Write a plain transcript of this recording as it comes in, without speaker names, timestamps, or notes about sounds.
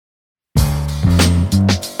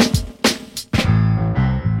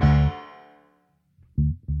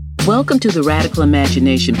Welcome to the Radical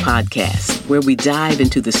Imagination Podcast, where we dive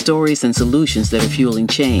into the stories and solutions that are fueling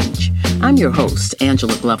change. I'm your host,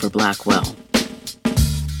 Angela Glover Blackwell.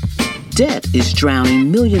 Debt is drowning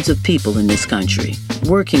millions of people in this country,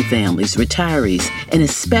 working families, retirees, and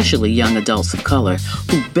especially young adults of color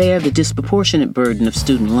who bear the disproportionate burden of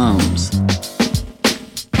student loans.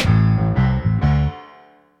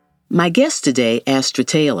 My guest today, Astra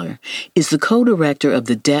Taylor, is the co-director of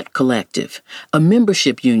the Debt Collective, a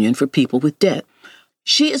membership union for people with debt.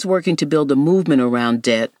 She is working to build a movement around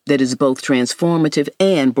debt that is both transformative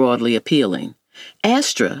and broadly appealing.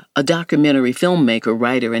 Astra, a documentary filmmaker,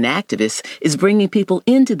 writer, and activist, is bringing people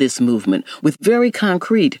into this movement with very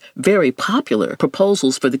concrete, very popular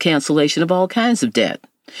proposals for the cancellation of all kinds of debt.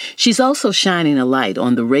 She's also shining a light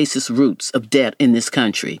on the racist roots of debt in this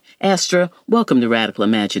country. Astra, welcome to Radical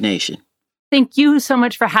Imagination. Thank you so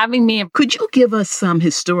much for having me. Could you give us some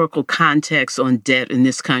historical context on debt in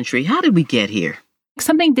this country? How did we get here?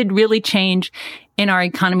 Something did really change in our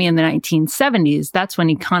economy in the 1970s. That's when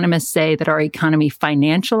economists say that our economy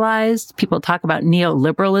financialized. People talk about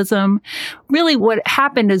neoliberalism. Really, what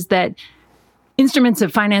happened is that instruments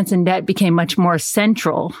of finance and debt became much more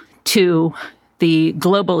central to the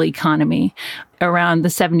global economy. Around the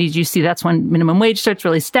 70s, you see that's when minimum wage starts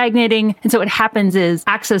really stagnating. And so what happens is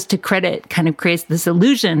access to credit kind of creates this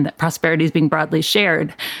illusion that prosperity is being broadly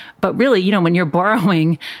shared. But really, when you're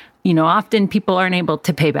borrowing, often people aren't able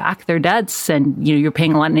to pay back their debts and, you're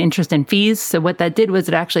paying a lot in interest and fees. So what that did was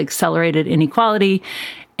it actually accelerated inequality.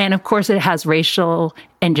 And of course, it has racial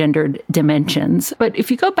and gendered dimensions. But if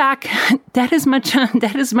you go back, that is much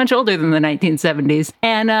older than the 1970s.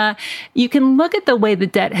 And you can look at the way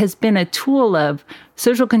that debt has been a tool of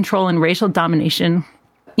social control and racial domination,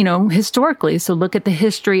 historically. So look at the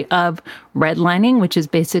history of redlining, which is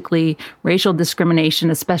basically racial discrimination,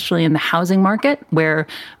 especially in the housing market, where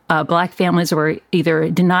Black families were either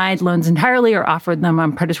denied loans entirely or offered them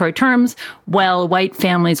on predatory terms, while white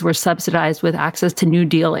families were subsidized with access to New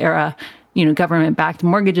Deal era, government-backed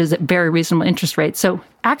mortgages at very reasonable interest rates. So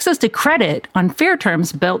access to credit on fair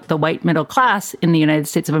terms built the white middle class in the United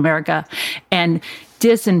States of America and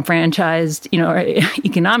disenfranchised,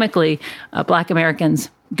 economically, Black Americans.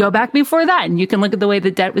 Go back before that, and you can look at the way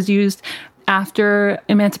that debt was used after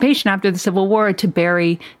emancipation, after the Civil War, to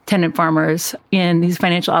bury tenant farmers in these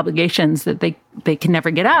financial obligations that they can never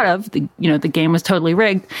get out of. The game was totally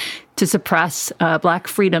rigged to suppress Black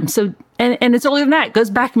freedom. So, and it's older than that. It goes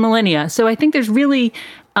back millennia. So I think there's really,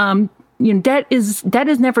 debt is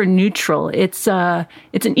never neutral. It's an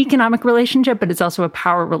economic relationship, but it's also a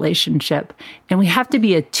power relationship, and we have to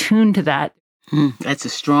be attuned to that. That's a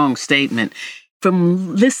strong statement.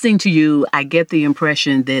 From listening to you, I get the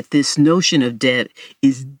impression that this notion of debt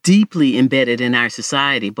is deeply embedded in our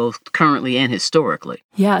society, both currently and historically.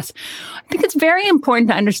 Yes. I think it's very important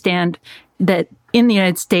to understand that in the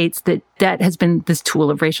United States, that debt has been this tool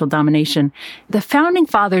of racial domination. The founding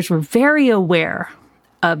fathers were very aware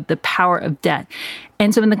of the power of debt.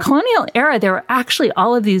 And so in the colonial era, there were actually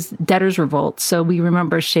all of these debtors' revolts. So we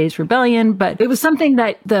remember Shays' Rebellion, but it was something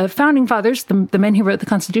that the founding fathers, the men who wrote the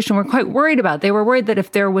Constitution, were quite worried about. They were worried that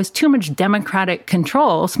if there was too much democratic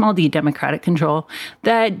control, small d democratic control,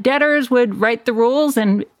 that debtors would write the rules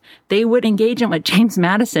and they would engage in what James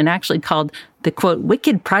Madison actually called the, quote,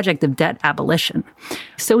 wicked project of debt abolition.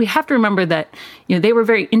 So we have to remember that, they were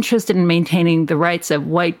very interested in maintaining the rights of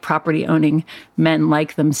white property-owning men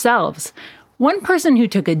like themselves. One person who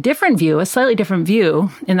took a slightly different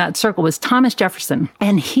view in that circle was Thomas Jefferson.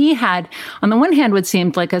 And he had, on the one hand, what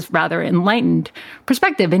seemed like a rather enlightened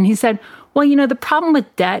perspective. And he said, well, the problem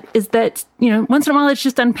with debt is that, once in a while it's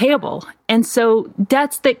just unpayable. And so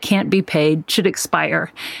debts that can't be paid should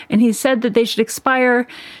expire. And he said that they should expire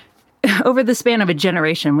over the span of a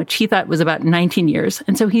generation, which he thought was about 19 years.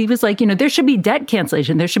 And so he was like, there should be debt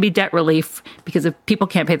cancellation. There should be debt relief, because if people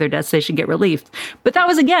can't pay their debts, they should get relief. But that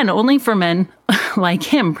was, again, only for men like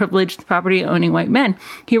him, privileged property-owning white men.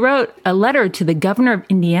 He wrote a letter to the governor of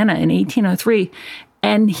Indiana in 1803,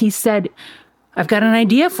 and he said, I've got an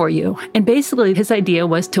idea for you. And basically his idea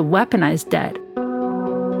was to weaponize debt.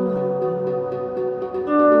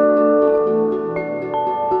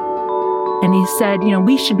 And he said,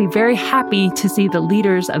 we should be very happy to see the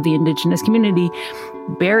leaders of the indigenous community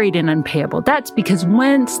buried in unpayable debts, because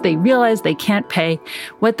once they realize they can't pay,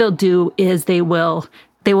 what they'll do is they will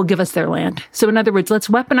give us their land. So in other words, let's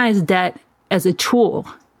weaponize debt as a tool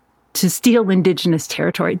to steal indigenous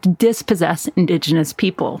territory, to dispossess indigenous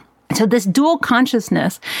people. So this dual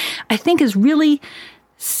consciousness, I think, is really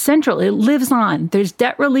central. It lives on. There's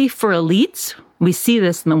debt relief for elites, We see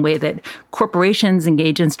this in the way that corporations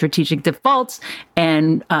engage in strategic defaults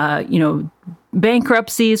and,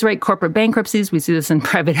 bankruptcies, right? Corporate bankruptcies. We see this in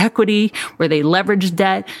private equity where they leverage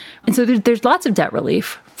debt. And so there's lots of debt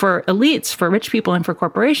relief for elites, for rich people, and for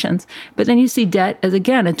corporations. But then you see debt as,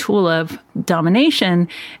 again, a tool of domination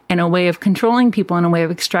and a way of controlling people and a way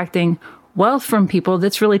of extracting wealth from people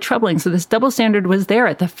that's really troubling. So this double standard was there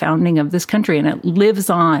at the founding of this country, and it lives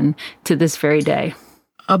on to this very day.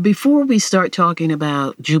 Before we start talking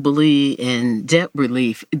about Jubilee and debt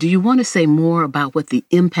relief, do you want to say more about what the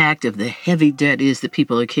impact of the heavy debt is that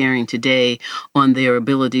people are carrying today on their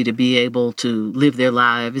ability to be able to live their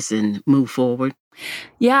lives and move forward?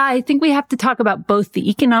 Yeah, I think we have to talk about both the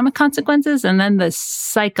economic consequences and then the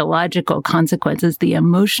psychological consequences, the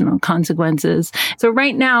emotional consequences. So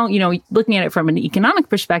right now, looking at it from an economic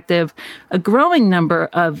perspective, a growing number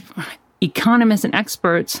of economists and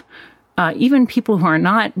experts, even people who are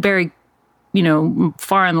not very,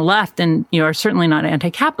 far on the left and, are certainly not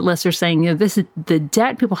anti-capitalists, are saying, the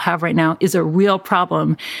debt people have right now is a real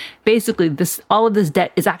problem. Basically, all of this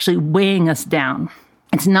debt is actually weighing us down.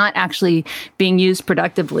 It's not actually being used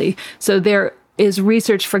productively. So there is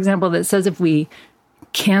research, for example, that says if we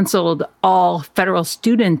canceled all federal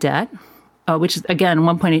student debt, which is, again,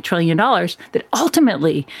 $1.8 trillion, that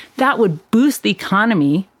ultimately that would boost the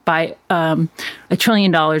economy by $1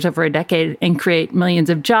 trillion over a decade and create millions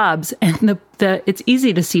of jobs. And it's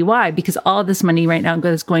easy to see why, because all of this money right now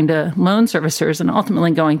is going to loan servicers and ultimately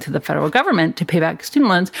going to the federal government to pay back student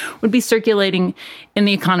loans, would be circulating in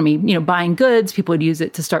the economy, buying goods. People would use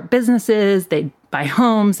it to start businesses. They'd buy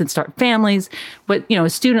homes and start families. But,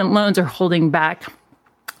 student loans are holding back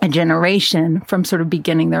a generation from sort of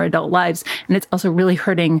beginning their adult lives. And it's also really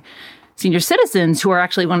hurting senior citizens, who are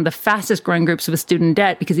actually one of the fastest growing groups with student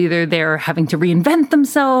debt, because either they're having to reinvent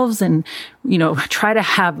themselves and, try to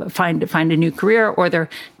find a new career, or they're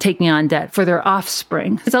taking on debt for their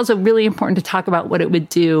offspring. It's also really important to talk about what it would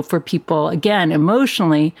do for people, again,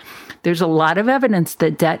 emotionally. There's a lot of evidence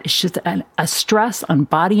that debt is just a stress on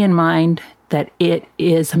body and mind, that it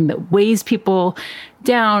is something that weighs people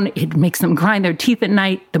down. It makes them grind their teeth at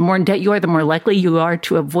night. The more in debt you are, the more likely you are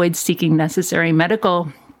to avoid seeking necessary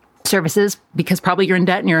medical services, because probably you're in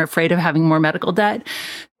debt and you're afraid of having more medical debt.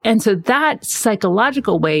 And so that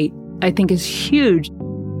psychological weight, I think, is huge.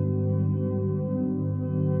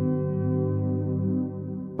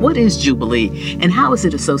 What is Jubilee, and how is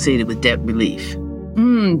it associated with debt relief?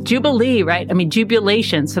 Jubilee, right? I mean,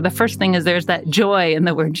 jubilation. So the first thing is there's that joy in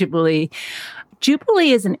the word Jubilee.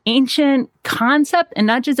 Jubilee is an ancient concept, and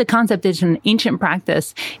not just a concept, it's an ancient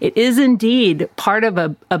practice. It is indeed part of a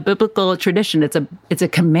biblical tradition. It's a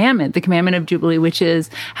commandment, the commandment of Jubilee, which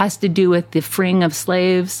has to do with the freeing of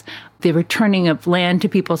slaves, the returning of land to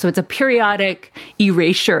people. So it's a periodic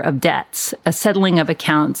erasure of debts, a settling of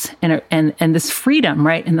accounts, and this freedom,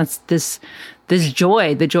 right? And that's this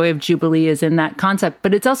joy, the joy of Jubilee is in that concept.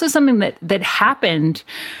 But it's also something that happened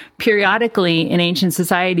periodically in ancient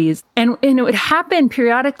societies. And it would happen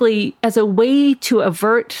periodically as a way to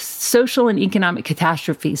avert social and economic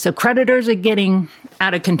catastrophe. So creditors are getting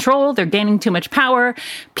out of control. They're gaining too much power.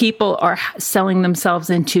 People are selling themselves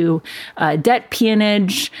into debt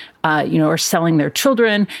peonage, or selling their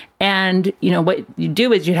children. And, what you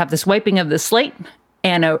do is you have this wiping of the slate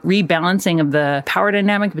and a rebalancing of the power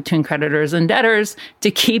dynamic between creditors and debtors to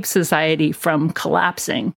keep society from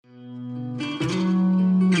collapsing.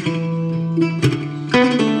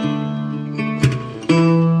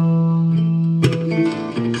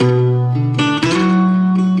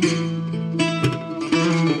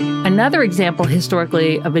 Another example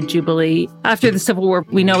historically of a jubilee, after the Civil War,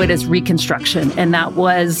 we know it as Reconstruction. And that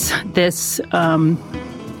was this, attempt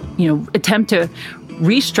to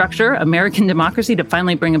restructure American democracy to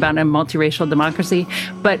finally bring about a multiracial democracy.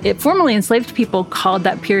 But it formerly enslaved people called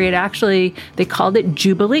that period, they called it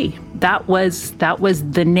Jubilee. That was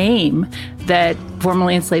the name that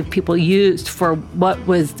formerly enslaved people used for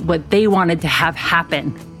what they wanted to have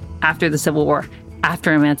happen after the Civil War,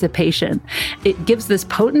 after emancipation. It gives this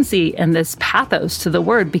potency and this pathos to the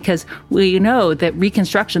word, because we know that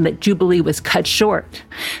Reconstruction, that Jubilee was cut short,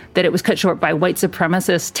 that it was cut short by white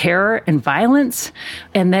supremacist terror and violence,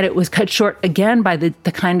 and that it was cut short again by the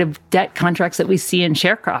kind of debt contracts that we see in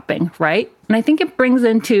sharecropping, right? And I think it brings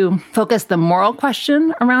into focus the moral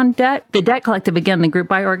question around debt. The Debt Collective, again, the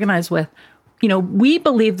group I organize with, we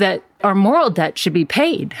believe that our moral debt should be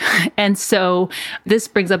paid. And so this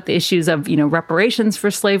brings up the issues of, reparations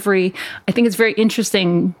for slavery. I think it's very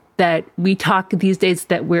interesting that we talk these days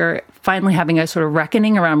that we're finally having a sort of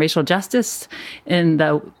reckoning around racial justice in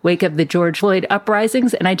the wake of the George Floyd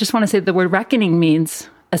uprisings. And I just want to say the word reckoning means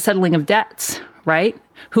a settling of debts, right?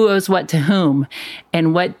 Who owes what to whom?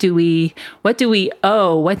 And what do we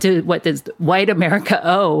owe? What does white America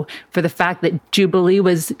owe for the fact that Jubilee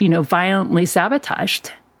was, violently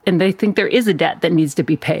sabotaged? And they think there is a debt that needs to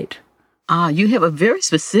be paid. You have a very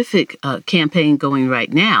specific campaign going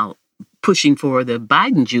right now, pushing for the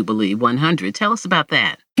Biden Jubilee 100. Tell us about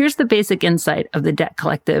that. Here's the basic insight of the debt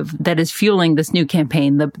collective that is fueling this new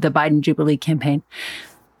campaign, the Biden Jubilee campaign.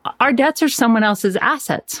 Our debts are someone else's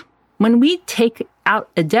assets. When we take out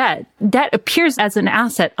a debt appears as an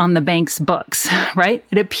asset on the bank's books, right?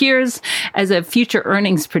 It appears as a future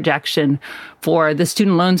earnings projection for the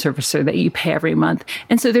student loan servicer that you pay every month.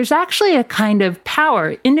 And so there's actually a kind of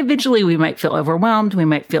power. Individually, we might feel overwhelmed. We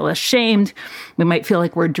might feel ashamed. We might feel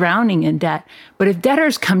like we're drowning in debt. But if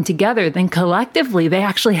debtors come together, then collectively, they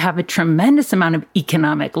actually have a tremendous amount of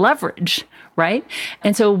economic leverage, right?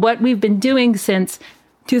 And so what we've been doing since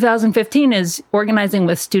 2015 is organizing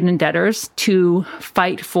with student debtors to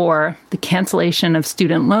fight for the cancellation of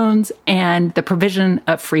student loans and the provision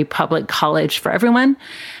of free public college for everyone,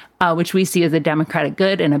 which we see as a democratic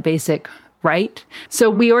good and a basic right.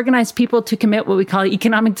 So we organize people to commit what we call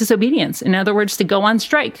economic disobedience. In other words, to go on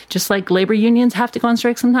strike. Just like labor unions have to go on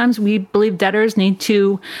strike sometimes, we believe debtors need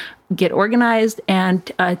to get organized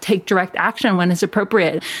and take direct action when it's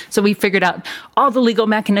appropriate. So we figured out all the legal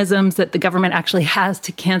mechanisms that the government actually has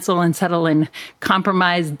to cancel and settle and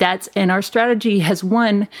compromise debts. And our strategy has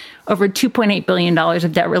won over $2.8 billion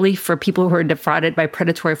of debt relief for people who are defrauded by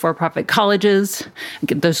predatory for-profit colleges.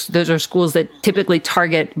 Those are schools that typically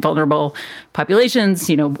target vulnerable populations,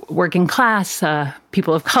 working class,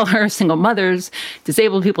 people of color, single mothers,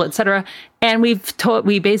 disabled people, et cetera. And we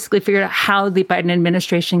basically figured out how the Biden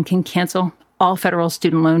administration can cancel all federal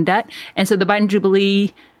student loan debt. And so the Biden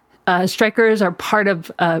Jubilee strikers are part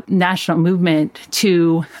of a national movement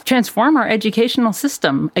to transform our educational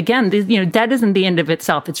system. Again, debt isn't the end of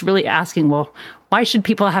itself. It's really asking, well, why should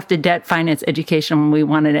people have to debt finance education when we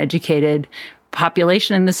want an educated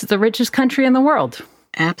population? And this is the richest country in the world.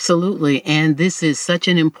 Absolutely. And this is such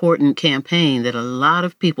an important campaign that a lot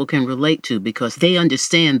of people can relate to because they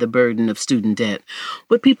understand the burden of student debt.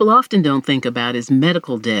 What people often don't think about is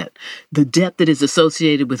medical debt, the debt that is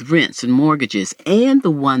associated with rents and mortgages, and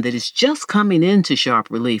the one that is just coming into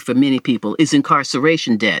sharp relief for many people is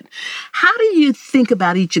incarceration debt. How do you think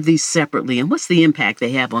about each of these separately, and what's the impact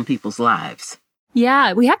they have on people's lives?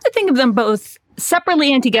 Yeah, we have to think of them both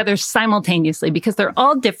separately and together simultaneously because they're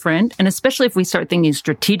all different. And especially if we start thinking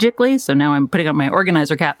strategically. So now I'm putting on my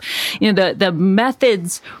organizer cap. The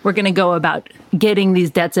methods we're going to go about getting these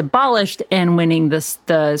debts abolished and winning the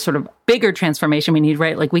sort of bigger transformation we need,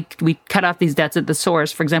 right? Like we cut off these debts at the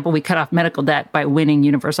source. For example, we cut off medical debt by winning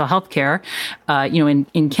universal health care.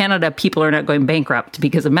 In Canada, people are not going bankrupt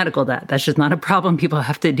because of medical debt. That's just not a problem people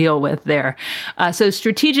have to deal with there. So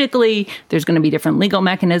strategically, there's going to be different legal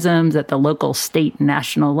mechanisms at the local, state, and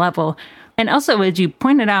national level. And also, as you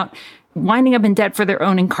pointed out, winding up in debt for their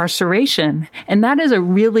own incarceration. And that is a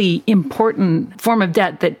really important form of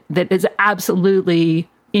debt that is absolutely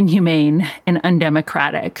inhumane and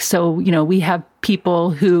undemocratic. So, we have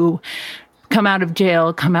people who come out of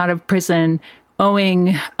jail, come out of prison,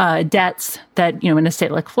 owing debts that, in a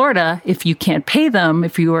state like Florida, if you can't pay them,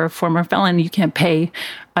 if you are a former felon, you can't pay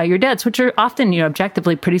your debts, which are often,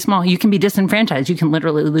 objectively pretty small. You can be disenfranchised. You can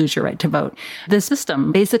literally lose your right to vote. The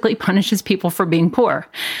system basically punishes people for being poor.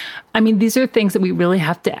 I mean, these are things that we really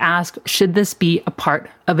have to ask, should this be a part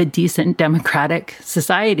of a decent democratic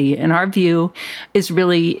society? And our view is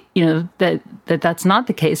really, that's not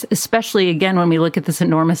the case, especially, again, when we look at this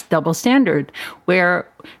enormous double standard where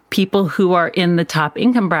people who are in the top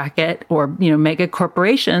income bracket or, mega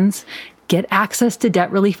corporations get access to debt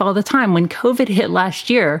relief all the time. When COVID hit last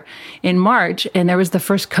year in March, and there was the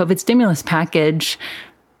first COVID stimulus package,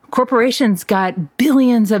 corporations got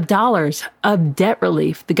billions of dollars of debt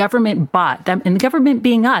relief. The government bought them, and the government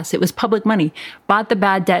being us, it was public money, bought the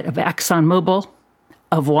bad debt of ExxonMobil,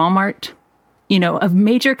 of Walmart, of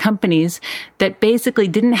major companies that basically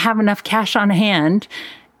didn't have enough cash on hand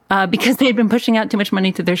because they had been pushing out too much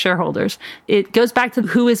money to their shareholders. It goes back to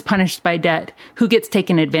who is punished by debt, who gets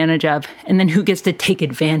taken advantage of, and then who gets to take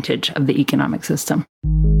advantage of the economic system.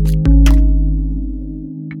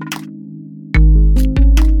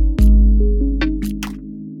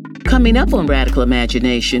 Coming up on Radical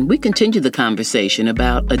Imagination, we continue the conversation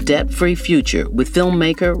about a debt-free future with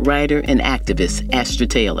filmmaker, writer, and activist Astra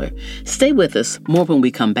Taylor. Stay with us. More when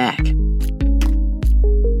we come back.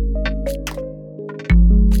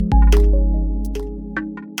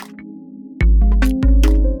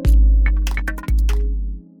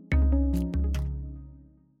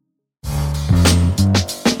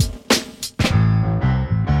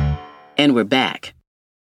 And we're back.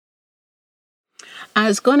 I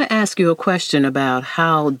was going to ask you a question about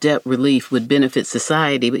how debt relief would benefit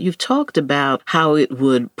society, but you've talked about how it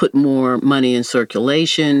would put more money in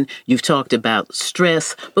circulation. You've talked about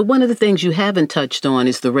stress, but one of the things you haven't touched on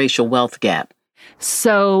is the racial wealth gap.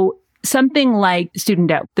 So something like student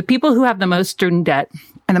debt, the people who have the most student debt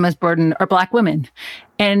and the most burden are Black women.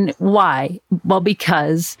 And why? Well,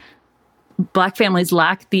 because Black families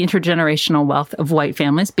lack the intergenerational wealth of white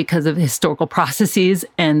families because of historical processes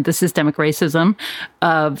and the systemic racism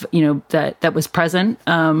of, that was present.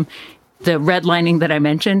 The redlining that I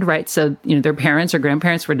mentioned, right? So, their parents or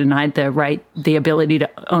grandparents were denied the ability to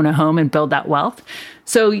own a home and build that wealth.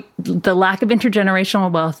 So the lack of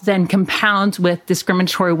intergenerational wealth then compounds with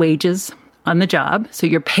discriminatory wages on the job. So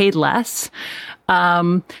you're paid less.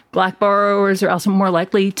 Black borrowers are also more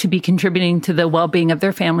likely to be contributing to the well-being of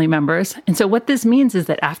their family members. And so what this means is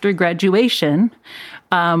that after graduation,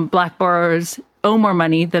 Black borrowers owe more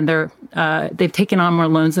money than they've taken on more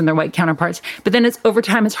loans than their white counterparts. But then over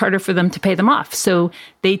time, it's harder for them to pay them off. So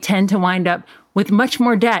they tend to wind up with much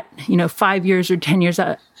more debt, 5 years or 10 years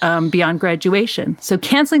beyond graduation. So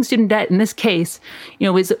canceling student debt in this case,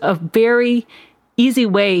 is a very easy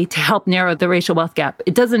way to help narrow the racial wealth gap.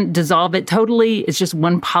 It doesn't dissolve it totally. It's just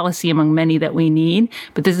one policy among many that we need.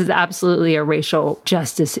 But this is absolutely a racial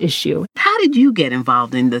justice issue. How did you get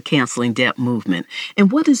involved in the canceling debt movement?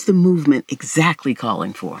 And what is the movement exactly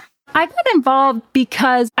calling for? I got involved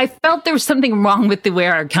because I felt there was something wrong with the way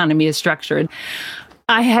our economy is structured.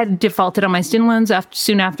 I had defaulted on my student loans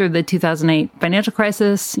soon after the 2008 financial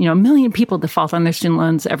crisis. 1 million people default on their student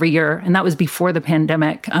loans every year, and that was before the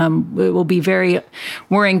pandemic. It will be very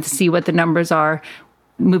worrying to see what the numbers are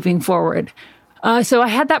moving forward. So I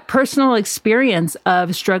had that personal experience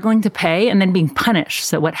of struggling to pay and then being punished.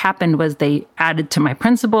 So what happened was they added to my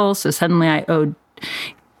principal, so suddenly I owed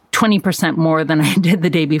 20% more than I did the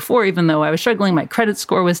day before, even though I was struggling. My credit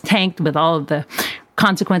score was tanked with all of the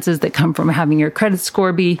consequences that come from having your credit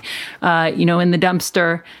score be, in the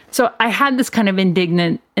dumpster. So I had this kind of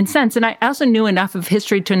indignant sense. And I also knew enough of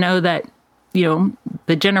history to know that,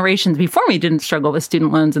 the generations before me didn't struggle with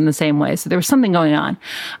student loans in the same way. So there was something going on.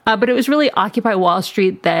 But it was really Occupy Wall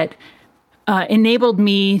Street that enabled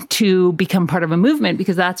me to become part of a movement,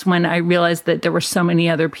 because that's when I realized that there were so many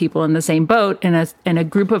other people in the same boat, and a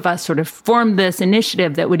group of us sort of formed this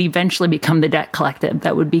initiative that would eventually become the Debt Collective,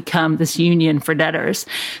 that would become this union for debtors.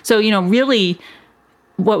 So, really,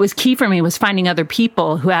 what was key for me was finding other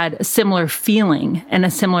people who had a similar feeling and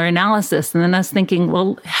a similar analysis. And then us thinking,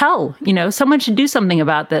 well, hell, someone should do something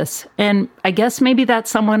about this. And I guess maybe that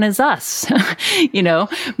someone is us.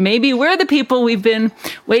 Maybe we're the people we've been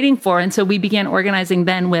waiting for. And so we began organizing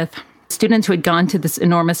then with students who had gone to this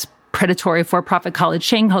enormous predatory for-profit college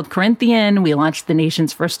chain called Corinthian. We launched the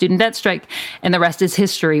nation's first student debt strike, and the rest is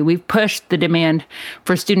history. We've pushed the demand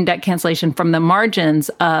for student debt cancellation from the margins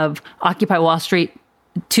of Occupy Wall Street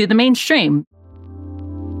to the mainstream.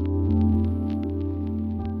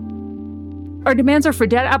 Our demands are for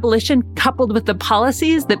debt abolition coupled with the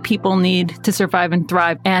policies that people need to survive and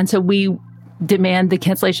thrive. And so we demand the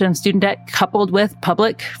cancellation of student debt coupled with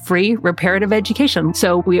public, free, reparative education.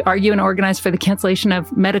 So we argue and organize for the cancellation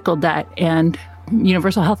of medical debt and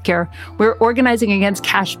universal health care. We're organizing against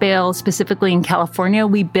cash bail, specifically in California.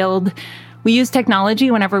 We use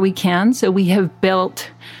technology whenever we can. So we have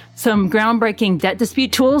built some groundbreaking debt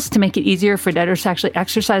dispute tools to make it easier for debtors to actually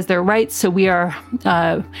exercise their rights. So we are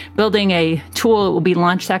building a tool that will be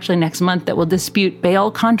launched actually next month that will dispute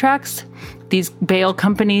bail contracts. These bail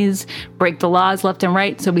companies break the laws left and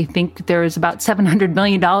right. So we think there is about $700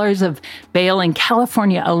 million of bail in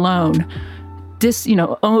California alone. This,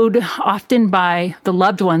 owed often by the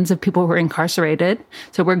loved ones of people who are incarcerated.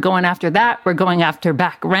 So we're going after that. We're going after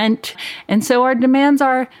back rent. And so our demands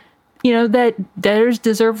are that debtors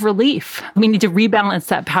deserve relief. We need to rebalance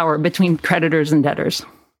that power between creditors and debtors.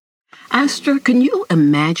 Astra, can you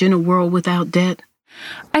imagine a world without debt?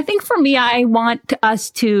 I think for me, I want us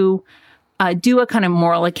to do a kind of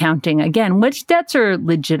moral accounting. Again, which debts are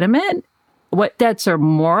legitimate, what debts are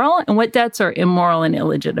moral, and what debts are immoral and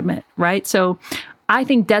illegitimate, right? So I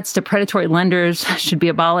think debts to predatory lenders should be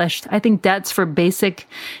abolished. I think debts for basic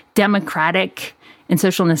democratic and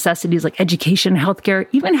social necessities like education, healthcare,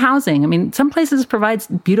 even housing. I mean, some places provide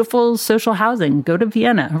beautiful social housing. Go to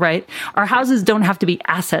Vienna, right? Our houses don't have to be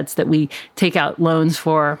assets that we take out loans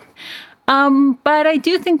for. But I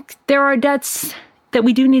do think there are debts that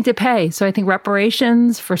we do need to pay. So I think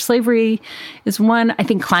reparations for slavery is one. I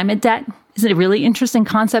think climate debt is a really interesting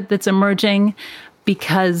concept that's emerging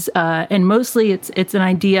because, and mostly it's an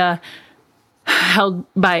idea held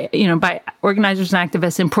by organizers and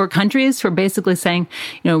activists in poor countries who are basically saying,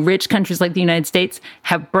 rich countries like the United States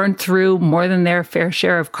have burned through more than their fair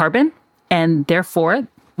share of carbon, and therefore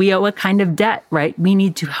we owe a kind of debt, right? We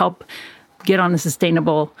need to help get on a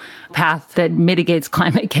sustainable path that mitigates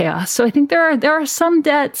climate chaos. So I think there are some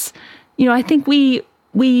debts. I think we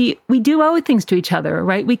do owe things to each other,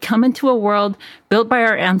 right? We come into a world built by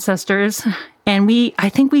our ancestors, and I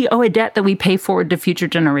think we owe a debt that we pay forward to future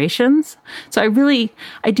generations. So I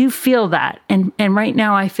do feel that. And right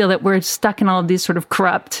now I feel that we're stuck in all of these sort of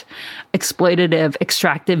corrupt, exploitative,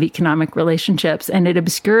 extractive economic relationships, and it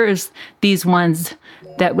obscures these ones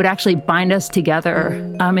that would actually bind us together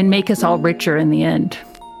and make us all richer in the end.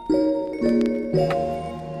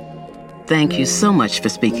 Thank you so much for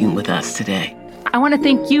speaking with us today. I want to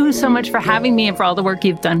thank you so much for having me and for all the work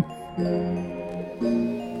you've done.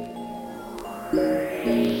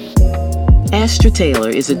 Astra Taylor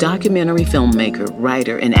is a documentary filmmaker,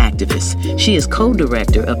 writer, and activist. She is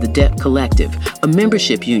co-director of the Debt Collective, a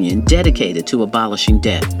membership union dedicated to abolishing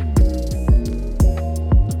debt.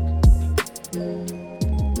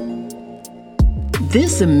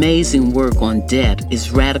 This amazing work on debt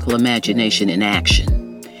is Radical Imagination in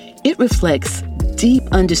Action. It reflects deep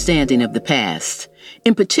understanding of the past,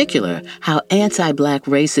 in particular, how anti-Black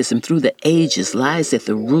racism through the ages lies at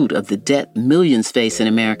the root of the debt millions face in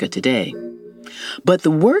America today. But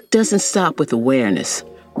the work doesn't stop with awareness.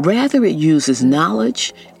 Rather, it uses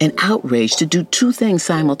knowledge and outrage to do two things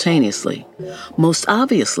simultaneously. Most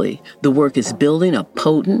obviously, the work is building a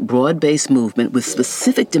potent, broad-based movement with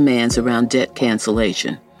specific demands around debt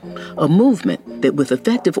cancellation. A movement that, with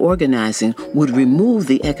effective organizing, would remove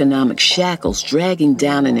the economic shackles dragging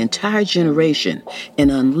down an entire generation and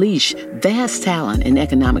unleash vast talent and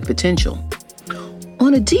economic potential.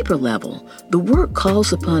 On a deeper level, the work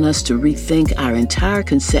calls upon us to rethink our entire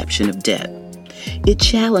conception of debt. It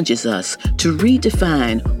challenges us to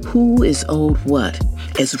redefine who is owed what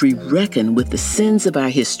as we reckon with the sins of our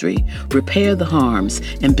history, repair the harms,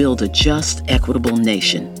 and build a just, equitable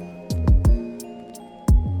nation.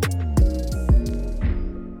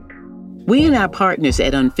 We and our partners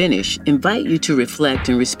at Unfinished invite you to reflect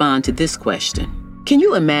and respond to this question. Can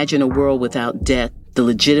you imagine a world without debt, the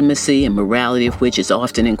legitimacy and morality of which is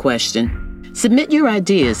often in question? Submit your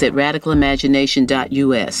ideas at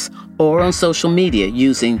radicalimagination.us or on social media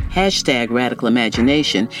using hashtag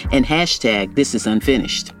radicalimagination and hashtag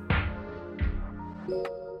ThisIsUnfinished.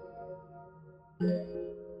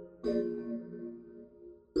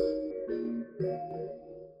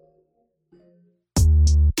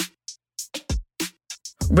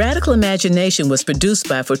 Radical Imagination was produced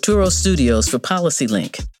by Futuro Studios for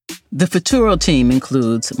PolicyLink. The Futuro team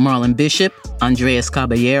includes Marlon Bishop, Andreas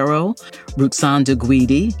Caballero, Ruxanda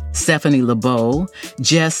Guidi, Stephanie Lebeau,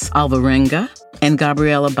 Jess Alvarenga, and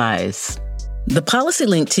Gabriela Baez. The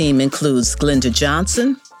PolicyLink team includes Glenda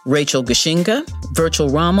Johnson, Rachel Gashinga, Virgil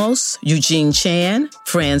Ramos, Eugene Chan,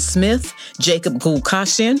 Fran Smith, Jacob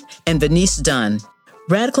Gulkashian, and Venice Dunn.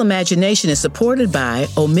 Radical Imagination is supported by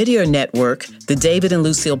Omidyar Network, the David and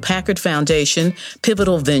Lucille Packard Foundation,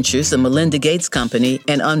 Pivotal Ventures, the Melinda Gates Company,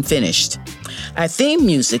 and Unfinished. Our theme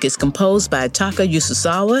music is composed by Taka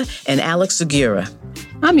Yususawa and Alex Segura.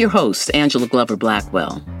 I'm your host, Angela Glover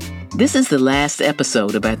Blackwell. This is the last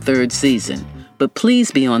episode of our third season, but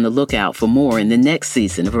please be on the lookout for more in the next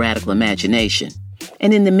season of Radical Imagination.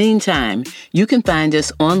 And in the meantime, you can find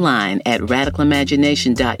us online at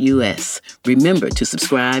radicalimagination.us. Remember to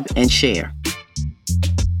subscribe and share.